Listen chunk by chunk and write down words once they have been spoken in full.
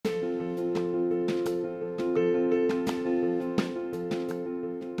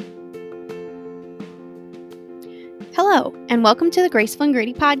Hello, and welcome to the Graceful and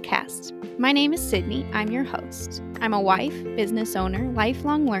Gritty podcast. My name is Sydney. I'm your host. I'm a wife, business owner,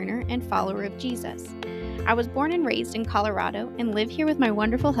 lifelong learner, and follower of Jesus. I was born and raised in Colorado and live here with my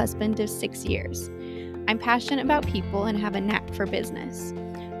wonderful husband of 6 years. I'm passionate about people and have a knack for business.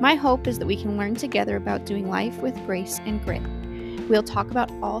 My hope is that we can learn together about doing life with grace and grit. We'll talk about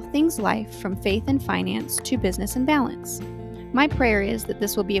all things life, from faith and finance to business and balance. My prayer is that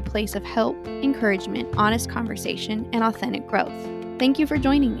this will be a place of help, encouragement, honest conversation, and authentic growth. Thank you for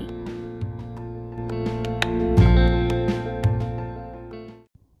joining me.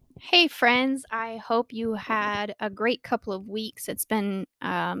 Hey friends, I hope you had a great couple of weeks. It's been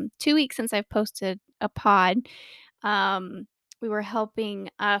 2 weeks since I've posted a pod. We were helping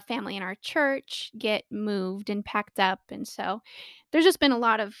a family in our church get moved and packed up. And so there's just been a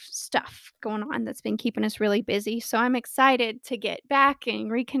lot of stuff going on that's been keeping us really busy. So I'm excited to get back and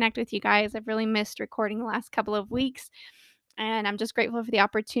reconnect with you guys. I've really missed recording the last couple of weeks. And I'm just grateful for the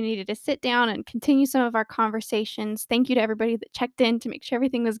opportunity to sit down and continue some of our conversations. Thank you to everybody that checked in to make sure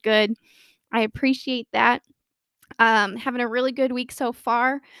everything was good. I appreciate that. Having a really good week so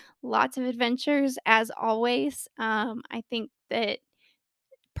far. Lots of adventures as always. I think that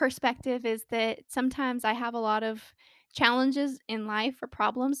perspective is that sometimes I have a lot of challenges in life or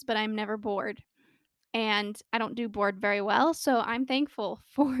problems, but I'm never bored. And I don't do bored very well. So I'm thankful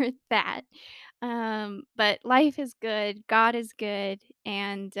for that. But life is good. God is good.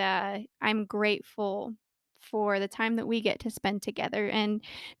 And I'm grateful for the time that we get to spend together. And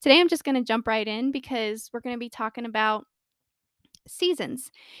today I'm just going to jump right in because we're going to be talking about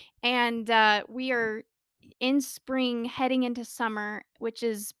seasons. And we are in spring heading into summer, which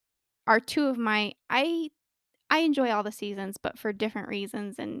is are two of my I enjoy all the seasons, but for different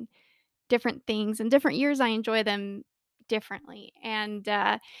reasons and different things. And different years I enjoy them differently. And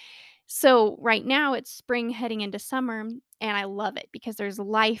so right now it's spring heading into summer, and I love it because there's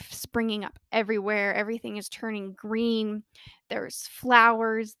life springing up everywhere. Everything is turning green. There's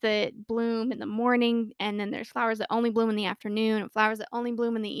flowers that bloom in the morning, and then there's flowers that only bloom in the afternoon, and flowers that only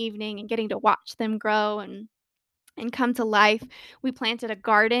bloom in the evening, and getting to watch them grow and come to life. We planted a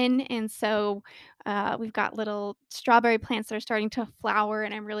garden, and so we've got little strawberry plants that are starting to flower,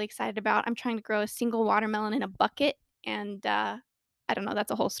 and I'm really excited about. I'm trying to grow a single watermelon in a bucket, and I don't know,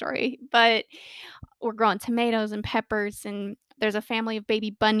 that's a whole story, but we're growing tomatoes and peppers, and there's a family of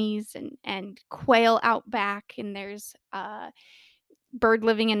baby bunnies and quail out back, and there's bird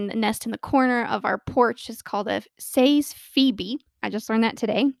living in a nest in the corner of our porch. It's called a Say's Phoebe. I just learned that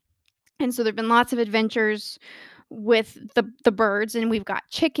today. And so there've been lots of adventures with the birds, and we've got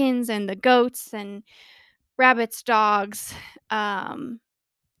chickens and the goats and rabbits, dogs.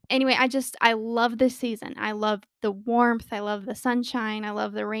 Anyway, I love this season. I love the warmth. I love the sunshine. I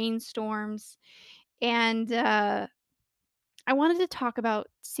love the rainstorms. And I wanted to talk about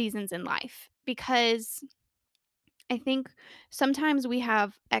seasons in life because I think sometimes we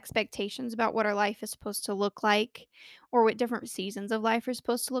have expectations about what our life is supposed to look like or what different seasons of life are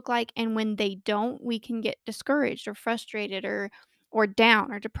supposed to look like, and when they don't, we can get discouraged or frustrated or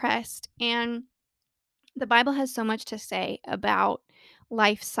down or depressed. And the Bible has so much to say about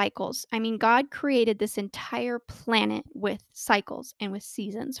life cycles. I mean, God created this entire planet with cycles and with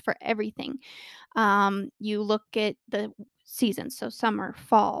seasons for everything. You look at the seasons, so summer,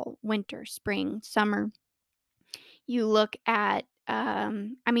 fall, winter, spring, summer. You look at, I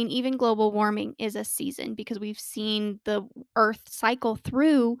mean, even global warming is a season because we've seen the earth cycle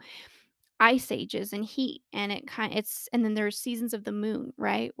through ice ages and heat, and and then there's seasons of the moon,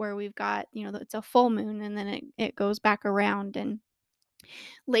 right? Where we've got, it's a full moon, and then it goes back around. And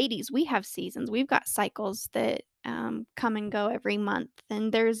ladies, we have seasons. We've got cycles that come and go every month,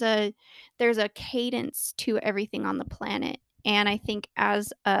 and there's a cadence to everything on the planet. And I think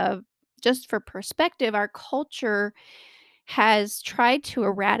just for perspective, our culture has tried to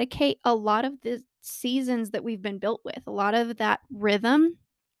eradicate a lot of the seasons that we've been built with. A lot of that rhythm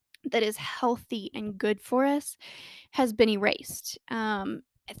that is healthy and good for us has been erased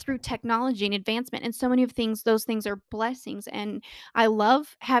through technology and advancement. And so many of those things are blessings. And I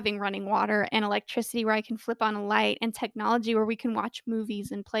love having running water and electricity where I can flip on a light, and technology where we can watch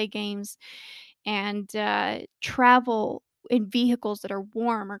movies and play games and travel in vehicles that are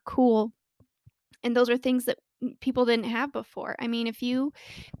warm or cool. And those are things that people didn't have before. I mean, if you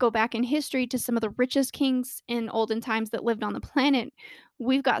go back in history to some of the richest kings in olden times that lived on the planet,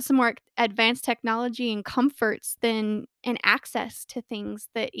 we've got some more advanced technology and comforts and access to things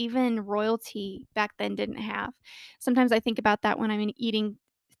that even royalty back then didn't have. Sometimes I think about that when I'm eating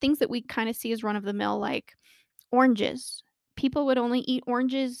things that we kind of see as run of the mill, like oranges. People would only eat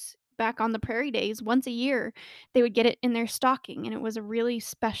oranges back on the prairie days, once a year, they would get it in their stocking, and it was a really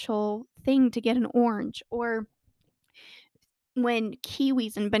special thing to get an orange. Or when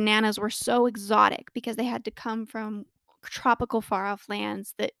kiwis and bananas were so exotic because they had to come from tropical far off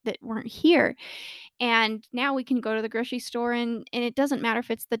lands that weren't here. And now we can go to the grocery store, and it doesn't matter if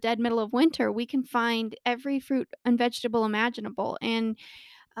it's the dead middle of winter, we can find every fruit and vegetable imaginable. And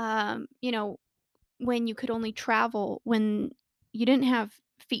you know, when you could only travel when you didn't have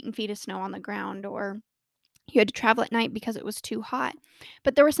feet and feet of snow on the ground, or you had to travel at night because it was too hot.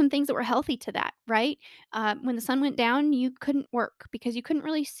 But there were some things that were healthy to that, right? When the sun went down, you couldn't work because you couldn't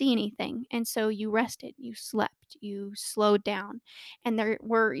really see anything. And so you rested, you slept, you slowed down. And there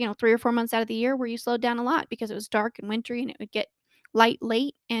were, 3 or 4 months out of the year where you slowed down a lot because it was dark and wintry, and it would get light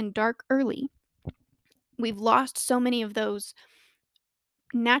late and dark early. We've lost so many of those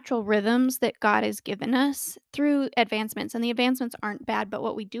natural rhythms that God has given us through advancements. And the advancements aren't bad, but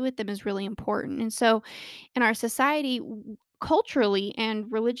what we do with them is really important. And so in our society, culturally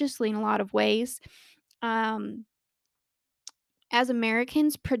and religiously, in a lot of ways, um, as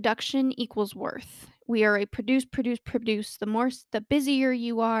Americans, production equals worth. We are a produce, produce, produce. The busier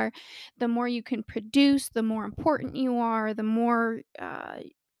you are, the more you can produce, the more important you are, the more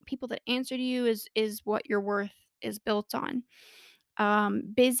people that answer to you is what your worth is built on.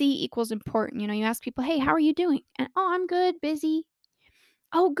 Busy equals important. You ask people, "Hey, how are you doing?" And, "Oh, I'm good, busy."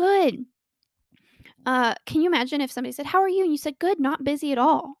 "Oh, good." Can you imagine if somebody said, "How are you?" and you said, "Good, not busy at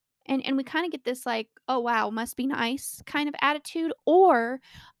all." And we kind of get this like, "Oh, wow, must be nice" kind of attitude, or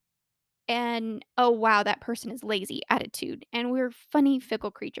and "Oh, wow, that person is lazy" attitude. And we're funny,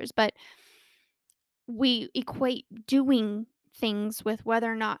 fickle creatures, but we equate doing things with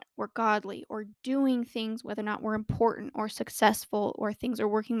whether or not we're godly, or doing things whether or not we're important or successful, or things are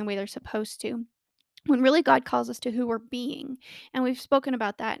working the way they're supposed to. When really God calls us to who we're being. And we've spoken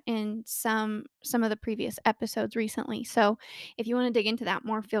about that in some of the previous episodes recently. So if you want to dig into that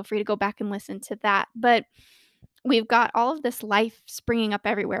more, feel free to go back and listen to that. But we've got all of this life springing up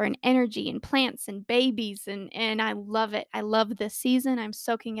everywhere, and energy and plants and babies, and I love it. I love this season. I'm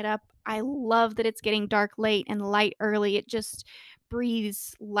soaking it up. I love that it's getting dark late and light early. It just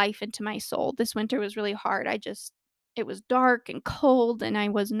breathes life into my soul. This winter was really hard. It was dark and cold, and I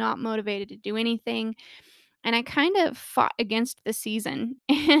was not motivated to do anything. And I kind of fought against the season.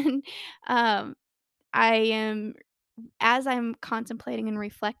 And um I am as I'm contemplating and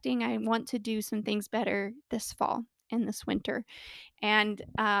reflecting, I want to do some things better this fall and this winter, and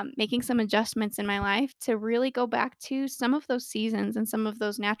making some adjustments in my life to really go back to some of those seasons and some of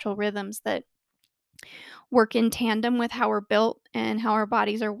those natural rhythms that work in tandem with how we're built and how our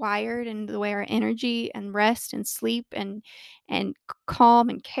bodies are wired, and the way our energy and rest and sleep and calm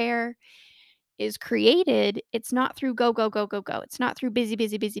and care is created. It's not through go, go, go, go, go. It's not through busy,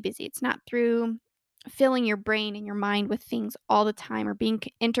 busy, busy, busy. It's not through filling your brain and your mind with things all the time, or being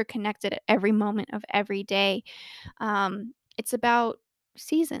interconnected at every moment of every day. It's about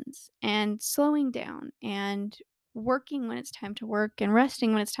seasons and slowing down and working when it's time to work, and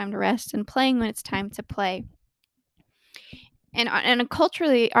resting when it's time to rest, and playing when it's time to play. And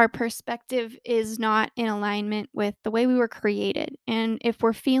culturally, our perspective is not in alignment with the way we were created. And if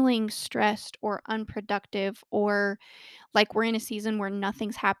we're feeling stressed or unproductive, or like we're in a season where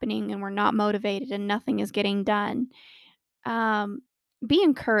nothing's happening and we're not motivated and nothing is getting done, um, be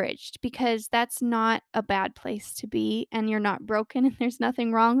encouraged, because that's not a bad place to be, and you're not broken, and there's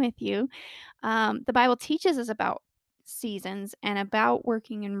nothing wrong with you. The Bible teaches us about seasons and about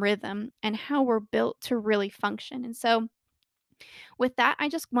working in rhythm and how we're built to really function. And so, with that, I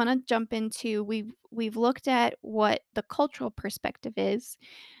just want to jump into, we've looked at what the cultural perspective is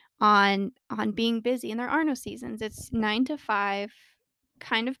on being busy, and there are no seasons. It's 9 to 5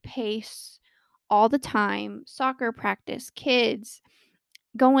 kind of pace all the time. Soccer practice, kids,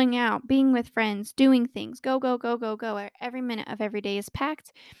 going out, being with friends, doing things. Go, go, go, go, go. Every minute of every day is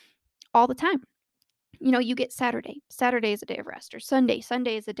packed all the time. You get Saturday. Saturday is a day of rest, or Sunday.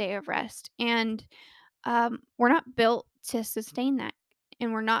 Sunday is a day of rest. And we're not built to sustain that.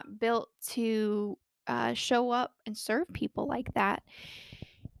 And we're not built to show up and serve people like that.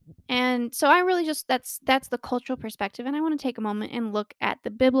 And so I really just that's the cultural perspective, and I want to take a moment and look at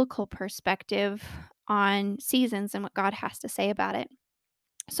the biblical perspective on seasons and what God has to say about it.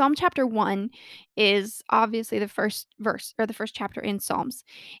 Psalm chapter 1 is obviously the first verse, or the first chapter in Psalms,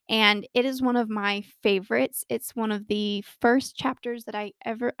 and it is one of my favorites. It's one of the first chapters that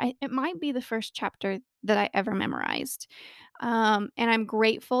it might be the first chapter that I ever memorized. And I'm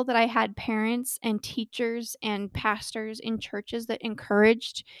grateful that I had parents and teachers and pastors in churches that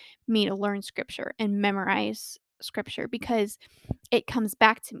encouraged me to learn scripture and memorize scripture because it comes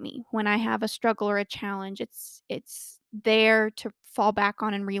back to me when I have a struggle or a challenge. It's there to fall back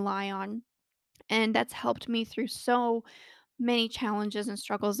on and rely on. And that's helped me through so many challenges and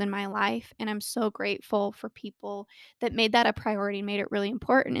struggles in my life. And I'm so grateful for people that made that a priority and made it really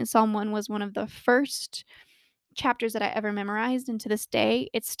important. And Psalm 1 was one of the first chapters that I ever memorized. And to this day,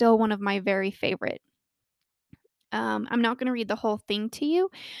 it's still one of my very favorite. I'm not going to read the whole thing to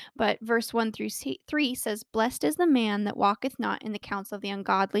you, but verse 1 through 3 says, "Blessed is the man that walketh not in the counsel of the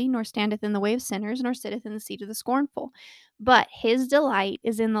ungodly, nor standeth in the way of sinners, nor sitteth in the seat of the scornful. But his delight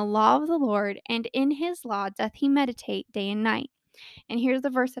is in the law of the Lord, and in his law doth he meditate day and night." And here's the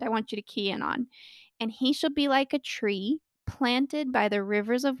verse that I want you to key in on. "And he shall be like a tree planted by the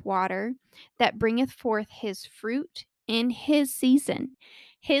rivers of water, that bringeth forth his fruit in his season.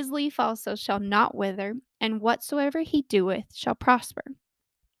 His leaf also shall not wither, and whatsoever he doeth shall prosper."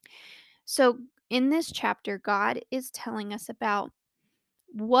 So, in this chapter, God is telling us about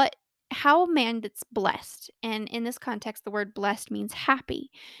what how a man that's blessed, and in this context the word blessed means happy.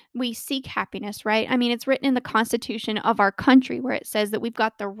 We seek happiness, right? I mean, it's written in the constitution of our country where it says that we've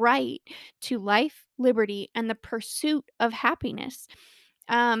got the right to life, liberty, and the pursuit of happiness.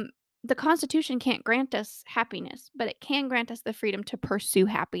 um the constitution can't grant us happiness, but it can grant us the freedom to pursue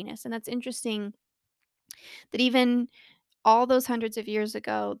happiness. And that's interesting that even all those hundreds of years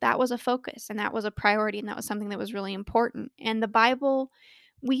ago, that was a focus and that was a priority and that was something that was really important. And the Bible,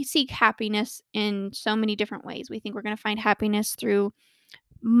 we seek happiness in so many different ways. We think we're going to find happiness through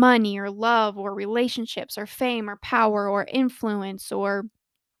money or love or relationships or fame or power or influence or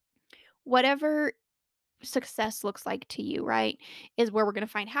whatever success looks like to you, right? Is where we're going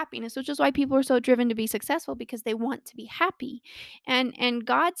to find happiness, which is why people are so driven to be successful because they want to be happy. And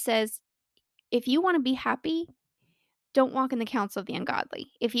God says, if you want to be happy, don't walk in the counsel of the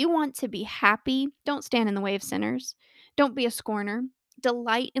ungodly. If you want to be happy, don't stand in the way of sinners. Don't be a scorner.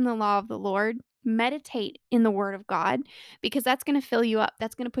 Delight in the law of the Lord. Meditate in the word of God because that's going to fill you up.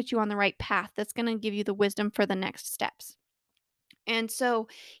 That's going to put you on the right path. That's going to give you the wisdom for the next steps. And so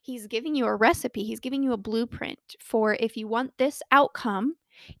he's giving you a recipe. He's giving you a blueprint for if you want this outcome,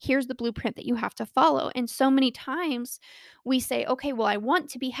 here's the blueprint that you have to follow. And so many times we say, okay, well, I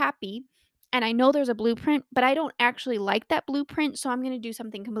want to be happy and I know there's a blueprint, but I don't actually like that blueprint. So I'm going to do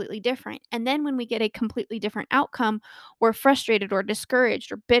something completely different. And then when we get a completely different outcome, we're frustrated or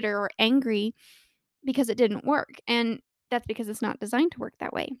discouraged or bitter or angry because it didn't work. And that's because it's not designed to work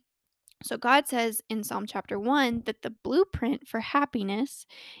that way. So God says in Psalm chapter 1 that the blueprint for happiness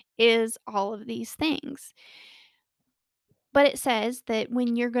is all of these things. But it says that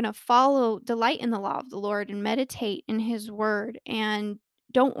when you're going to follow, delight in the law of the Lord and meditate in his word and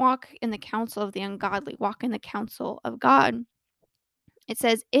don't walk in the counsel of the ungodly, walk in the counsel of God. It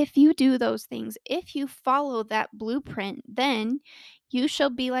says, if you do those things, if you follow that blueprint, then you shall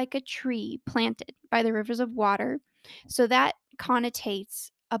be like a tree planted by the rivers of water. So that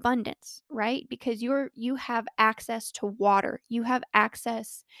connotates abundance, right? Because you have access to water. You have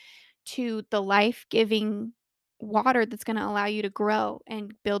access to the life-giving water that's going to allow you to grow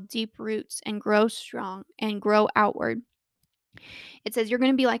and build deep roots and grow strong and grow outward. It says, "You're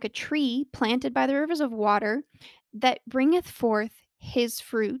going to be like a tree planted by the rivers of water that bringeth forth his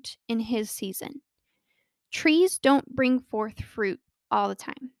fruit in his season." Trees don't bring forth fruit all the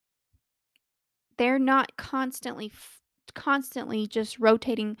time. They're not constantly just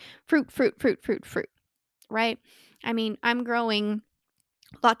rotating fruit, fruit, fruit, fruit, fruit, right? I mean, I'm growing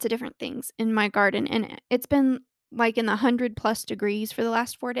lots of different things in my garden, and it's been like in the 100+ degrees for the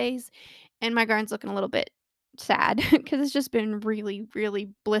last 4 days, and my garden's looking a little bit sad because it's just been really, really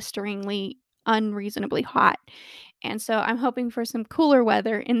blisteringly, unreasonably hot. And so I'm hoping for some cooler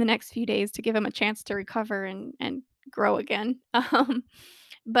weather in the next few days to give them a chance to recover and grow again.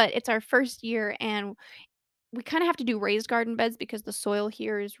 But it's our first year, and we kind of have to do raised garden beds because the soil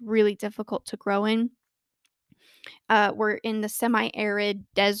here is really difficult to grow in. We're in the semi-arid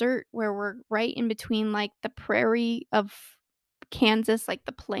desert where we're right in between like the prairie of Kansas, like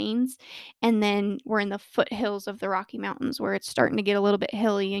the plains, and then we're in the foothills of the Rocky Mountains where it's starting to get a little bit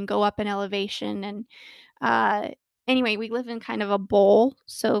hilly and go up in elevation. And uh, anyway, we live in kind of a bowl,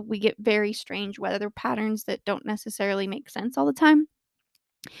 so we get very strange weather patterns that don't necessarily make sense all the time.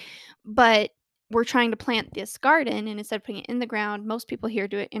 But we're trying to plant this garden, and instead of putting it in the ground, most people here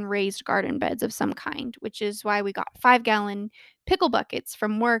do it in raised garden beds of some kind, which is why we got 5-gallon pickle buckets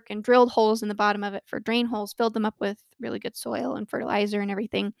from work and drilled holes in the bottom of it for drain holes, filled them up with really good soil and fertilizer and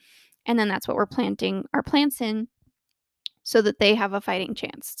everything. And then that's what we're planting our plants in so that they have a fighting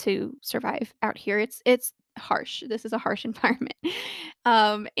chance to survive out here. It's harsh. This is a harsh environment.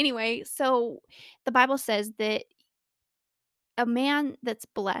 Anyway, so the Bible says that a man that's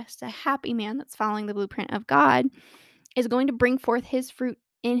blessed, a happy man that's following the blueprint of God, is going to bring forth his fruit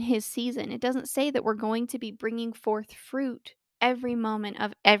in his season. It doesn't say that we're going to be bringing forth fruit every moment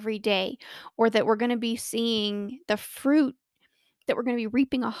of every day, or that we're going to be seeing the fruit, that we're going to be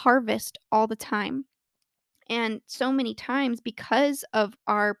reaping a harvest all the time. And so many times, because of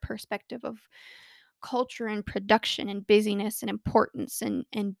our perspective of culture and production and busyness and importance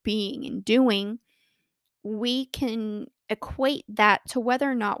and being and doing, we can equate that to whether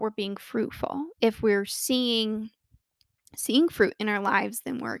or not we're being fruitful. If we're seeing fruit in our lives,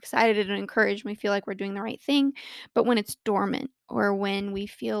 then we're excited and encouraged. We feel like we're doing the right thing. But when it's dormant, or when we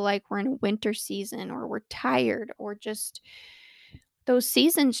feel like we're in a winter season, or we're tired, or just those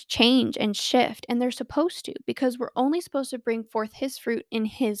seasons change and shift, and they're supposed to, because we're only supposed to bring forth his fruit in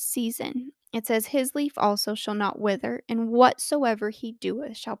his season. It says, his leaf also shall not wither, and whatsoever he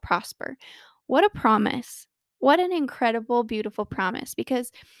doeth shall prosper. What a promise! What an incredible, beautiful promise,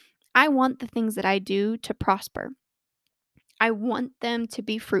 because I want the things that I do to prosper. I want them to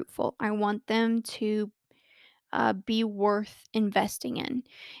be fruitful. I want them to be worth investing in.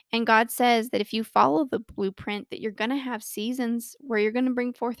 And God says that if you follow the blueprint, that you're going to have seasons where you're going to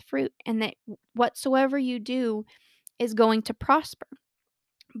bring forth fruit, and that whatsoever you do is going to prosper.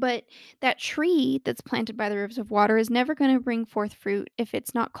 But that tree that's planted by the rivers of water is never going to bring forth fruit if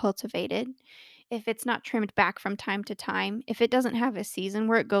it's not cultivated, if it's not trimmed back from time to time, if it doesn't have a season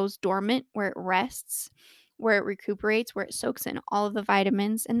where it goes dormant, where it rests, where it recuperates, where it soaks in all of the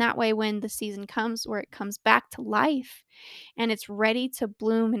vitamins. And that way, when the season comes where it comes back to life and it's ready to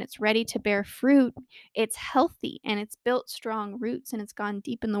bloom and it's ready to bear fruit, it's healthy and it's built strong roots and it's gone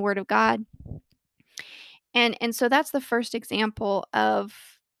deep in the Word of God. And so that's the first example of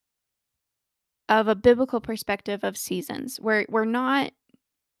a biblical perspective of seasons, where we're not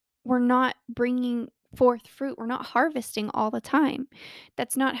bringing forth fruit, we're not harvesting all the time.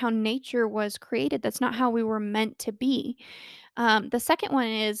 That's not how nature was created, that's not how we were meant to be. The second one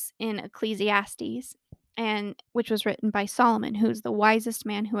is in Ecclesiastes, and which was written by Solomon, who's the wisest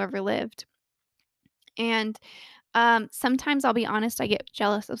man who ever lived. And sometimes, I'll be honest, I get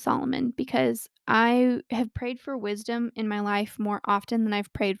jealous of Solomon, because I have prayed for wisdom in my life more often than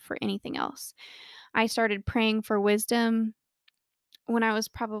I've prayed for anything else. I started praying for wisdom when I was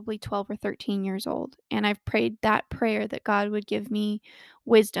probably 12 or 13 years old, and I've prayed that prayer, that God would give me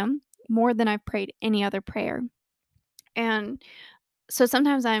wisdom, more than I've prayed any other prayer. And so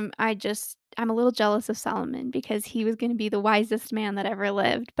sometimes I'm a little jealous of Solomon, because he was gonna be the wisest man that ever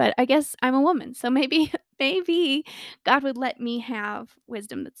lived, but I guess I'm a woman, so maybe maybe God would let me have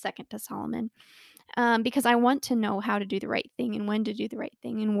wisdom that's second to Solomon, because I want to know how to do the right thing, and when to do the right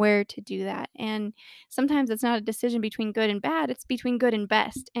thing, and where to do that. And sometimes it's not a decision between good and bad, it's between good and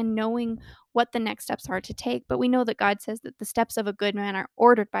best, and knowing what the next steps are to take. But we know that God says that the steps of a good man are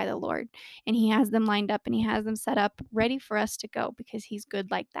ordered by the Lord, and he has them lined up and he has them set up ready for us to go, because he's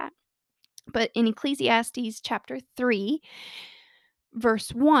good like that. But in Ecclesiastes chapter 3, verse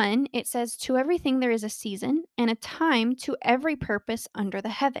 1, it says, to everything there is a season and a time to every purpose under the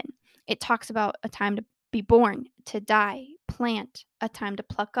heaven. It talks about a time to be born, to die, plant, a time to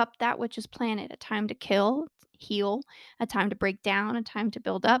pluck up that which is planted, a time to kill, heal, a time to break down, a time to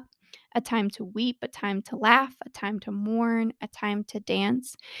build up, a time to weep, a time to laugh, a time to mourn, a time to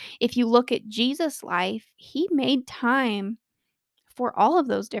dance. If you look at Jesus' life, he made time for all of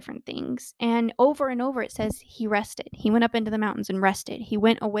those different things. And over it says he rested. He went up into the mountains and rested. He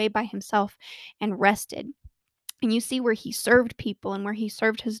went away by himself and rested. And you see where he served people, and where he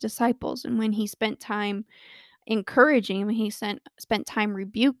served his disciples, and when he spent time encouraging, when he spent time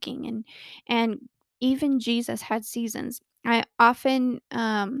rebuking, and even Jesus had seasons. I often,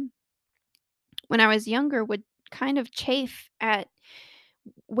 when I was younger, would kind of chafe at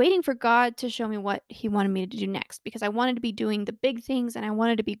waiting for God to show me what he wanted me to do next, because I wanted to be doing the big things, and I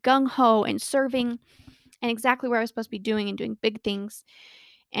wanted to be gung ho and serving and exactly where I was supposed to be doing and doing big things.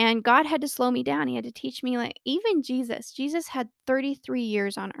 And God had to slow me down. He had to teach me, like, even Jesus had 33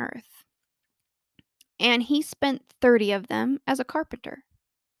 years on earth, and he spent 30 of them as a carpenter,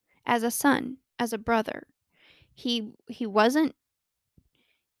 as a son, as a brother. He wasn't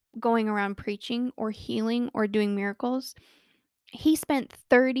going around preaching or healing or doing miracles. He spent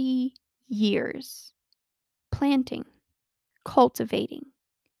 30 years planting, cultivating,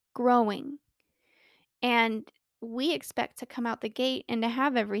 growing. And we expect to come out the gate and to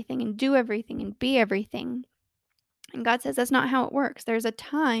have everything and do everything and be everything. And God says that's not how it works. There's a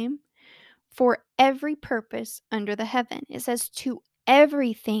time for every purpose under the heaven. It says to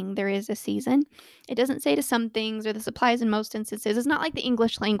everything there is a season. It doesn't say to some things or this applies in most instances. It's not like the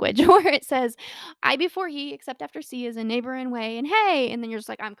English language where it says, I before he, except after C is a neighbor and way, and hey, and then you're just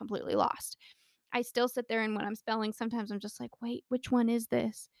like, I'm completely lost. I still sit there and when I'm spelling, sometimes I'm just like, wait, which one is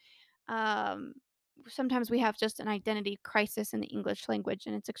this? Um, Sometimes we have just an identity crisis in the English language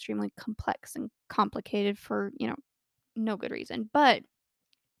and it's extremely complex and complicated for, no good reason. But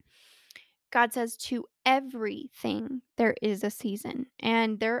God says to everything there is a season.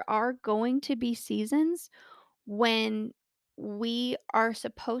 And there are going to be seasons when we are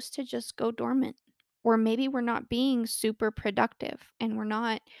supposed to just go dormant, or maybe we're not being super productive and we're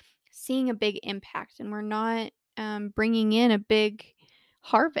not seeing a big impact and we're not bringing in a big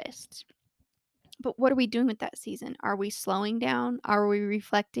harvest. But what are we doing with that season? Are we slowing down? Are we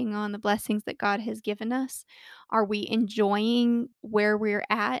reflecting on the blessings that God has given us? Are we enjoying where we're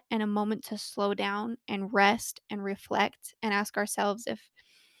at and a moment to slow down and rest and reflect and ask ourselves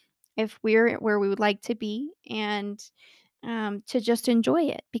if we're where we would like to be and to just enjoy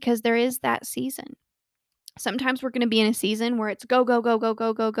it because there is that season. Sometimes we're going to be in a season where it's go, go, go, go,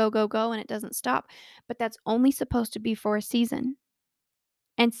 go, go, go, go, go, and it doesn't stop. But that's only supposed to be for a season.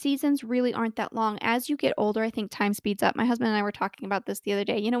 And seasons really aren't that long. As you get older, I think time speeds up. My husband and I were talking about this the other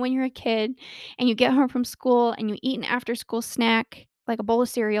day. When you're a kid and you get home from school and you eat an after school snack, like a bowl of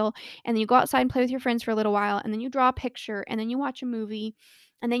cereal, and then you go outside and play with your friends for a little while, and then you draw a picture, and then you watch a movie,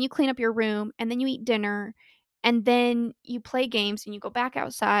 and then you clean up your room, and then you eat dinner, and then you play games and you go back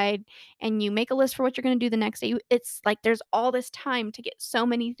outside and you make a list for what you're going to do the next day. It's like there's all this time to get so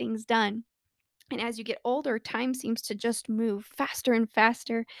many things done. And as you get older, time seems to just move faster and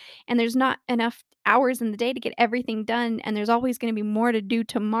faster, and there's not enough hours in the day to get everything done, and there's always gonna be more to do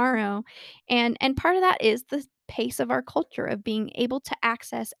tomorrow. And part of that is the pace of our culture of being able to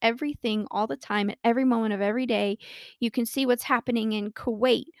access everything all the time at every moment of every day. You can see what's happening in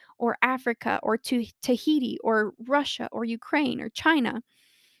Kuwait or Africa or Tahiti or Russia or Ukraine or China.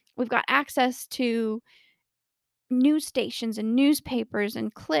 We've got access to news stations and newspapers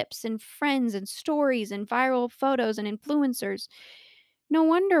and clips and friends and stories and viral photos and influencers. No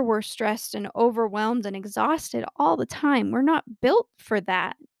wonder we're stressed and overwhelmed and exhausted all the time. We're not built for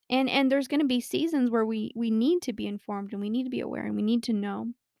that. And there's going to be seasons where we need to be informed and we need to be aware and we need to know.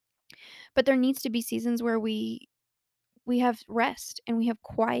 But there needs to be seasons where we have rest and we have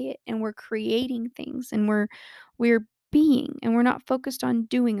quiet and we're creating things and we're being and we're not focused on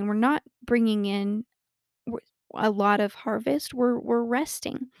doing and we're not bringing in w- a lot of harvest. We're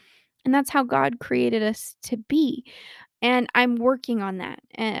resting. And that's how God created us to be. And I'm working on that.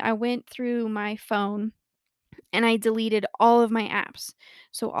 And I went through my phone and I deleted all of my apps.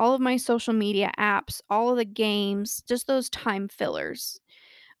 So all of my social media apps, all of the games, just those time fillers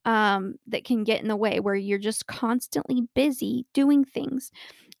that can get in the way where you're just constantly busy doing things.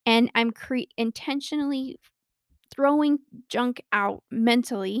 And I'm intentionally throwing junk out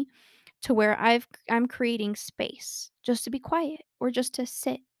mentally to where I'm creating space just to be quiet or just to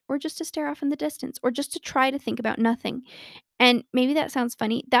sit or just to stare off in the distance or just to try to think about nothing. And maybe that sounds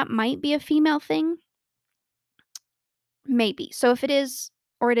funny. That might be a female thing, maybe. So if it is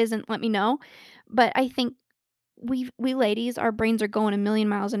or it isn't, let me know. But I think we ladies, our brains are going a million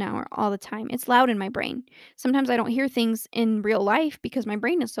miles an hour all the time. It's loud in my brain. Sometimes I don't hear things in real life because my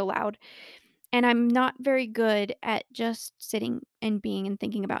brain is so loud. And I'm not very good at just sitting and being and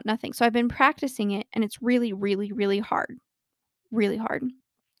thinking about nothing. So I've been practicing it and it's really, really, really hard. Really hard.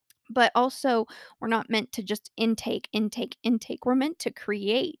 But also, we're not meant to just intake, intake, intake. We're meant to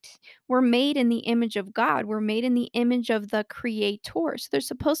create. We're made in the image of God. We're made in the image of the creator. So there's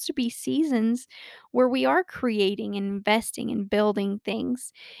supposed to be seasons where we are creating and investing and building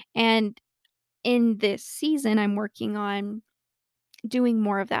things. And in this season, I'm working on doing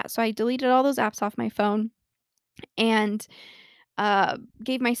more of that. So I deleted all those apps off my phone and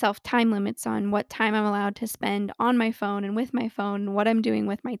gave myself time limits on what time I'm allowed to spend on my phone and with my phone, and what I'm doing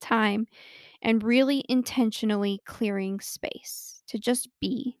with my time, and really intentionally clearing space to just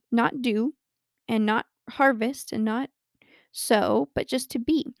be, not do, and not harvest, and not sow, but just to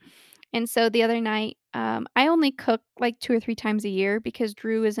be. And so the other night, I only cook like 2 or 3 times a year because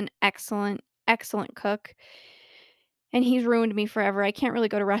Drew is an excellent, excellent cook. And he's ruined me forever. I can't really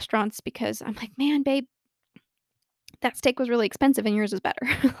go to restaurants because I'm like, man, babe, that steak was really expensive and yours is better.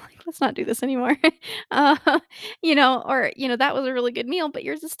 Like, let's not do this anymore. Uh, that was a really good meal, but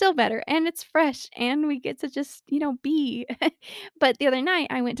yours is still better and it's fresh and we get to just, be. But the other night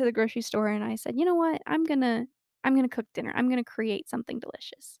I went to the grocery store and I said, "You know what? I'm going to cook dinner. I'm going to create something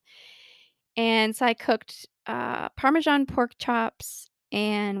delicious." And so I cooked parmesan pork chops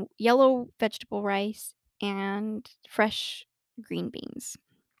and yellow vegetable rice and fresh green beans.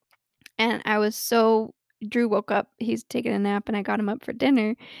 And I was so Drew woke up, he's taking a nap, and I got him up for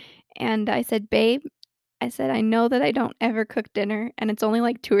dinner, and I said, "Babe," I said, "I know that I don't ever cook dinner, and it's only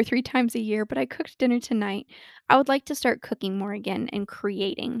like 2 or 3 times a year, but I cooked dinner tonight. I would like to start cooking more again and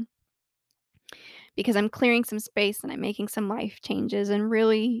creating because I'm clearing some space and I'm making some life changes and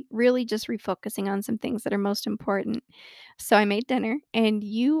really, really just refocusing on some things that are most important." So I made dinner, and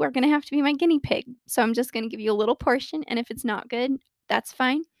you are gonna have to be my guinea pig. So I'm just gonna give you a little portion, and if it's not good, that's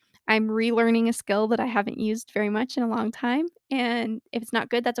fine. I'm relearning a skill that I haven't used very much in a long time, and if it's not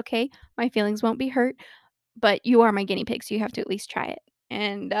good, that's okay. My feelings won't be hurt. But you are my guinea pig, so you have to at least try it.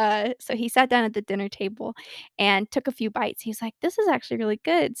 And, so he sat down at the dinner table and took a few bites. He's like, "This is actually really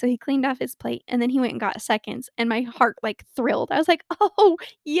good." So he cleaned off his plate, and then he went and got seconds, and my heart, like, thrilled. I was like, "Oh,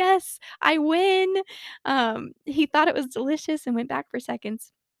 yes, I win." He thought it was delicious and went back for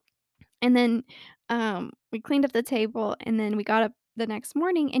seconds. And then, we cleaned up the table, and then we got up the next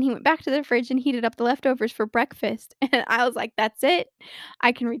morning, and he went back to the fridge and heated up the leftovers for breakfast, and I was like, "That's it.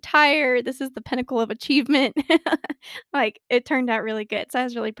 I can retire. This is the pinnacle of achievement." Like, it turned out really good, so I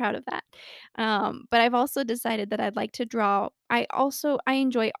was really proud of that. But I've also decided that I'd like to draw. I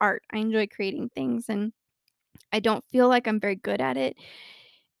enjoy art. I enjoy creating things, and I don't feel like I'm very good at it,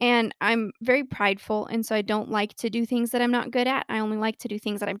 and I'm very prideful, and so I don't like to do things that I'm not good at. I only like to do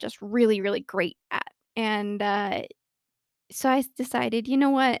things that I'm just really, really great at. And so decided, you know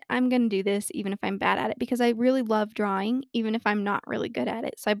what? I'm gonna do this even if I'm bad at it because I really love drawing, even if I'm not really good at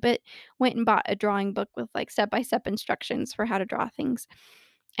it. So went and bought a drawing book with like step by step instructions for how to draw things.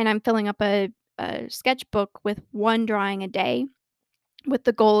 And I'm filling up a sketchbook with one drawing a day with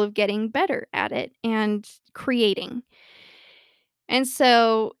the goal of getting better at it and creating. And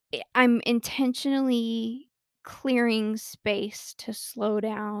so, I'm intentionally clearing space to slow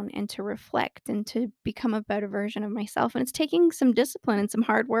down and to reflect and to become a better version of myself, and it's taking some discipline and some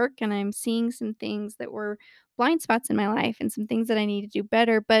hard work, and I'm seeing some things that were blind spots in my life and some things that I need to do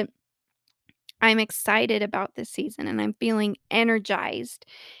better, but I'm excited about this season, and I'm feeling energized,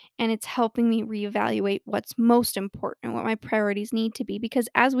 and it's helping me reevaluate what's most important, what my priorities need to be, because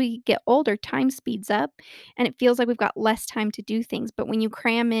as we get older, time speeds up, and it feels like we've got less time to do things, but when you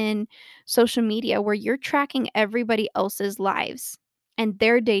cram in social media where you're tracking everybody else's lives and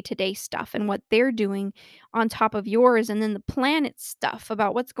their day-to-day stuff and what they're doing on top of yours, and then the planet stuff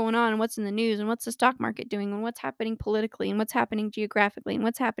about what's going on and what's in the news and what's the stock market doing and what's happening politically and what's happening geographically and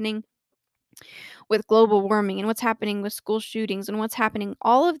what's happening with global warming and what's happening with school shootings and what's happening,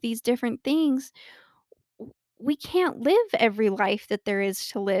 all of these different things, we can't live every life that there is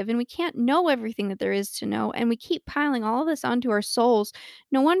to live, and we can't know everything that there is to know, and we keep piling all of this onto our souls.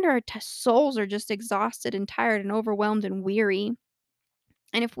 No wonder our souls are just exhausted and tired and overwhelmed and weary.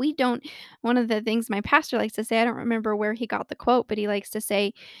 And if we don't, one of the things my pastor likes to say, I don't remember where he got the quote, but he likes to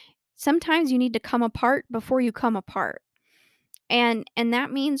say, sometimes you need to come apart before you come apart. And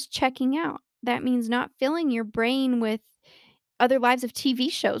that means checking out. That means not filling your brain with other lives of TV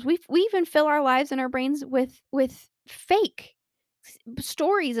shows. We even fill our lives in our brains with fake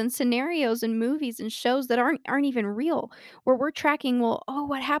stories and scenarios and movies and shows that aren't even real, where we're tracking, well, oh,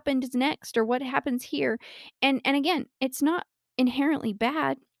 what happened is next or what happens here. And again, it's not inherently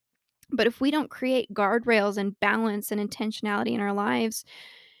bad, but if we don't create guardrails and balance and intentionality in our lives,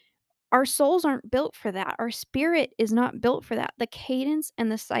 our souls aren't built for that. Our spirit is not built for that. The cadence and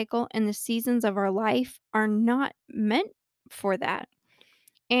the cycle and the seasons of our life are not meant for that.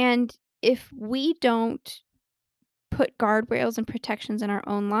 And if we don't put guardrails and protections in our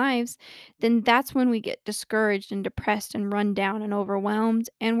own lives, then that's when we get discouraged and depressed and run down and overwhelmed.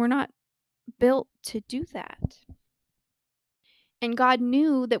 And we're not built to do that. And God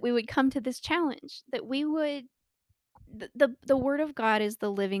knew that we would come to this challenge, that we would the word of God is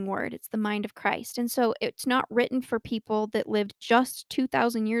the living word. It's the mind of Christ. And so it's not written for people that lived just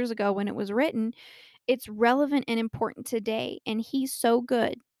 2000 years ago when it was written. It's relevant and important today, and he's so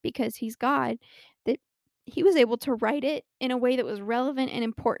good because he's God that he was able to write it in a way that was relevant and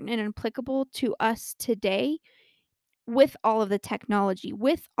important and applicable to us today with all of the technology,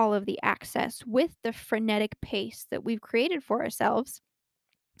 with all of the access, with the frenetic pace that we've created for ourselves.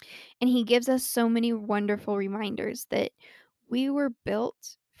 And he gives us so many wonderful reminders that we were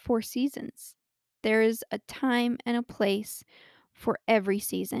built for seasons. There is a time and a place for every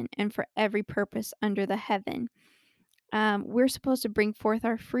season and for every purpose under the heaven. We're supposed to bring forth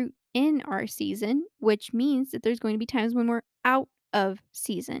our fruit in our season, which means that there's going to be times when we're out of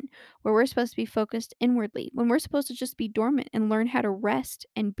season, where we're supposed to be focused inwardly, when we're supposed to just be dormant and learn how to rest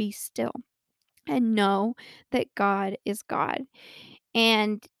and be still and know that God is God.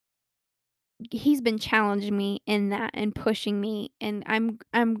 And he's been challenging me in that and pushing me, and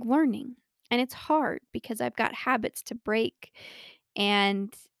I'm learning. And it's hard because I've got habits to break,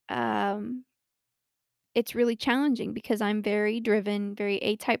 and um it's really challenging because I'm very driven, very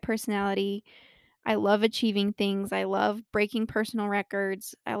A-type personality. I love achieving things. I love breaking personal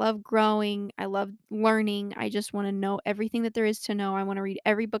records. I love growing. I love learning. I just want to know everything that there is to know. I want to read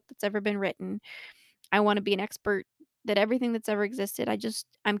every book that's ever been written. I want to be an expert that everything that's ever existed.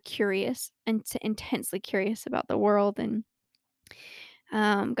 I'm curious and intensely curious about the world. And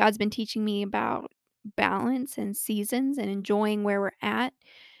God's been teaching me about balance and seasons and enjoying where we're at.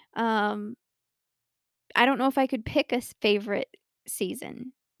 Um, I don't know if I could pick a favorite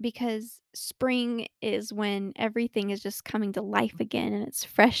season because spring is when everything is just coming to life again and it's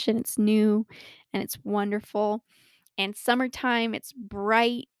fresh and it's new and it's wonderful. And summertime, it's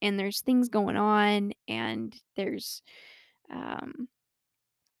bright and there's things going on and there's um,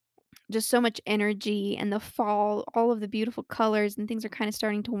 just so much energy. And the fall, all of the beautiful colors and things are kind of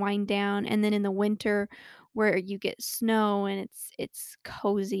starting to wind down. And then in the winter, where you get snow and it's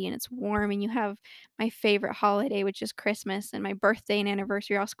cozy and it's warm, and you have my favorite holiday, which is Christmas, and my birthday and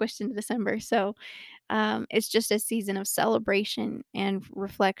anniversary all squished into December. So it's just a season of celebration and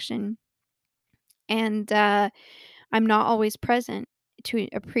reflection. And I'm not always present to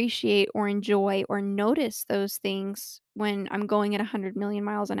appreciate or enjoy or notice those things when I'm going at 100 million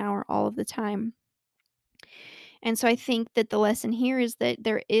miles an hour all of the time. And so I think that the lesson here is that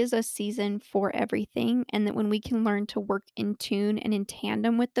there is a season for everything, and that when we can learn to work in tune and in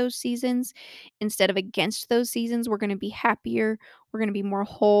tandem with those seasons instead of against those seasons, we're going to be happier, we're going to be more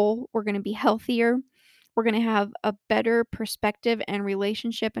whole, we're going to be healthier. We're going to have a better perspective and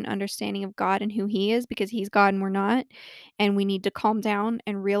relationship and understanding of God and who He is, because He's God and we're not. And we need to calm down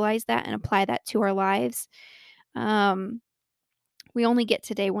and realize that and apply that to our lives. Um, we only get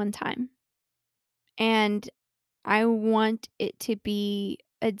today one time. And I want it to be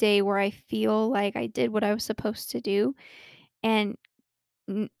a day where I feel like I did what I was supposed to do, and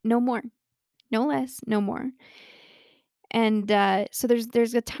no more, no less, no more. And so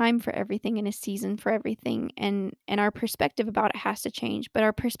there's a time for everything and a season for everything, and our perspective about it has to change. But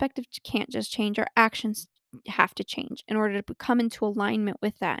our perspective can't just change; our actions have to change in order to come into alignment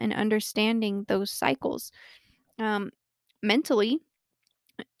with that and understanding those cycles. Um, Mentally,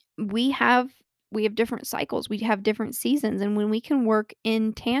 we have we have different cycles, we have different seasons, and when we can work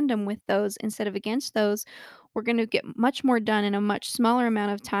in tandem with those instead of against those, we're going to get much more done in a much smaller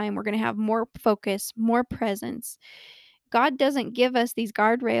amount of time. We're going to have more focus, more presence. God doesn't give us these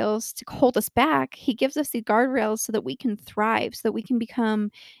guardrails to hold us back. He gives us these guardrails so that we can thrive, so that we can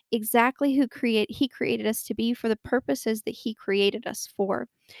become exactly who create he created us to be for the purposes that he created us for.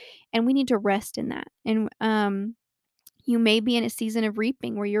 And we need to rest in that. And you may be in a season of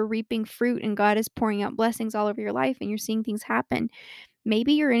reaping where you're reaping fruit and God is pouring out blessings all over your life and you're seeing things happen.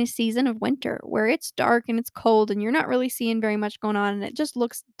 Maybe you're in a season of winter where it's dark and it's cold and you're not really seeing very much going on and it just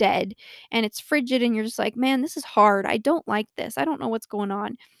looks dead and it's frigid and you're just like, man, this is hard. I don't like this. I don't know what's going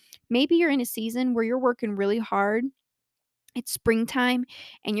on. Maybe you're in a season where you're working really hard. It's springtime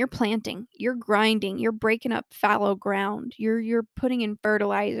and you're planting, you're grinding, you're breaking up fallow ground, you're putting in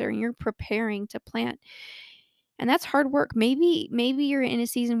fertilizer and you're preparing to plant, and that's hard work. Maybe you're in a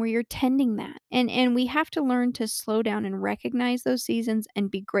season where you're tending that. And we have to learn to slow down and recognize those seasons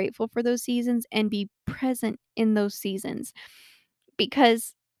and be grateful for those seasons and be present in those seasons,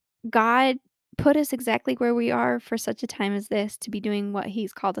 because God put us exactly where we are for such a time as this to be doing what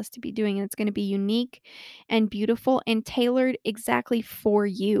he's called us to be doing, and it's going to be unique and beautiful and tailored exactly for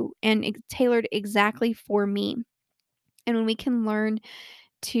you and tailored exactly for me. And when we can learn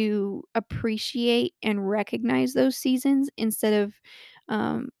to appreciate and recognize those seasons instead of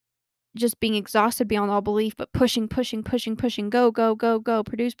um, just being exhausted beyond all belief, but pushing, pushing, pushing, pushing, go, go, go, go,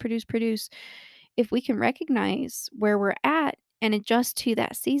 produce, produce, produce. If we can recognize where we're at and adjust to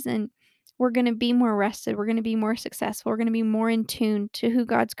that season, we're going to be more rested. We're going to be more successful. We're going to be more in tune to who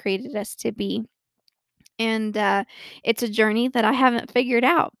God's created us to be. And it's a journey that I haven't figured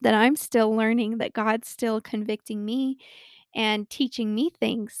out, that I'm still learning, that God's still convicting me and teaching me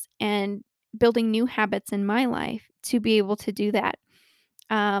things and building new habits in my life to be able to do that.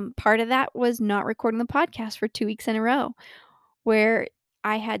 Part of that was not recording the podcast for 2 weeks in a row, where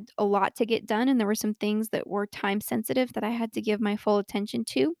I had a lot to get done and there were some things that were time sensitive that I had to give my full attention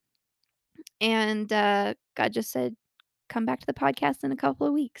to. And God just said, come back to the podcast in a couple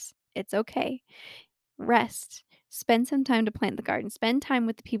of weeks. It's okay. Rest. Spend some time to plant the garden. Spend time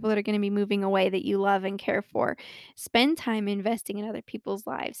with the people that are gonna be moving away that you love and care for. Spend time investing in other people's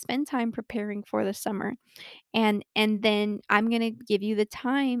lives. Spend time preparing for the summer. And then I'm gonna give you the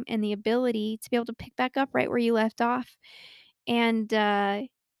time and the ability to be able to pick back up right where you left off. And,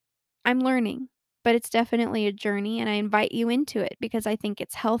 I'm learning, but it's definitely a journey, and I invite you into it because I think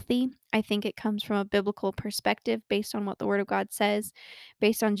it's healthy. I think it comes from a biblical perspective based on what the Word of God says,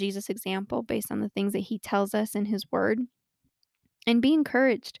 based on Jesus' example, based on the things that He tells us in His Word. And be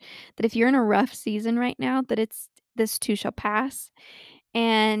encouraged that if you're in a rough season right now, that it's this too shall pass.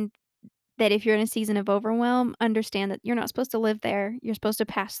 And that if you're in a season of overwhelm, understand that you're not supposed to live there. You're supposed to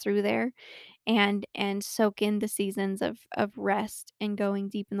pass through there and soak in the seasons of rest and going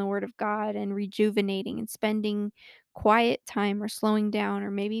deep in the word of God and rejuvenating and spending quiet time or slowing down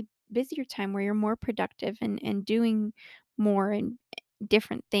or maybe busier time where you're more productive and doing more and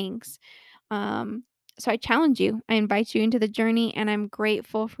different things. Um, so I challenge you. I invite you into the journey and I'm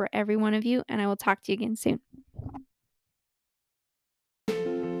grateful for every one of you and I will talk to you again soon.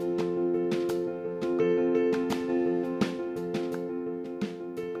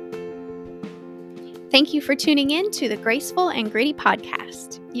 Thank you for tuning in to the Graceful and Gritty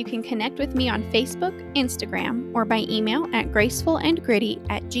podcast. You can connect with me on Facebook, Instagram, or by email at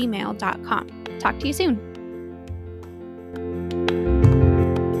gracefulandgritty@gmail.com. Talk to you soon.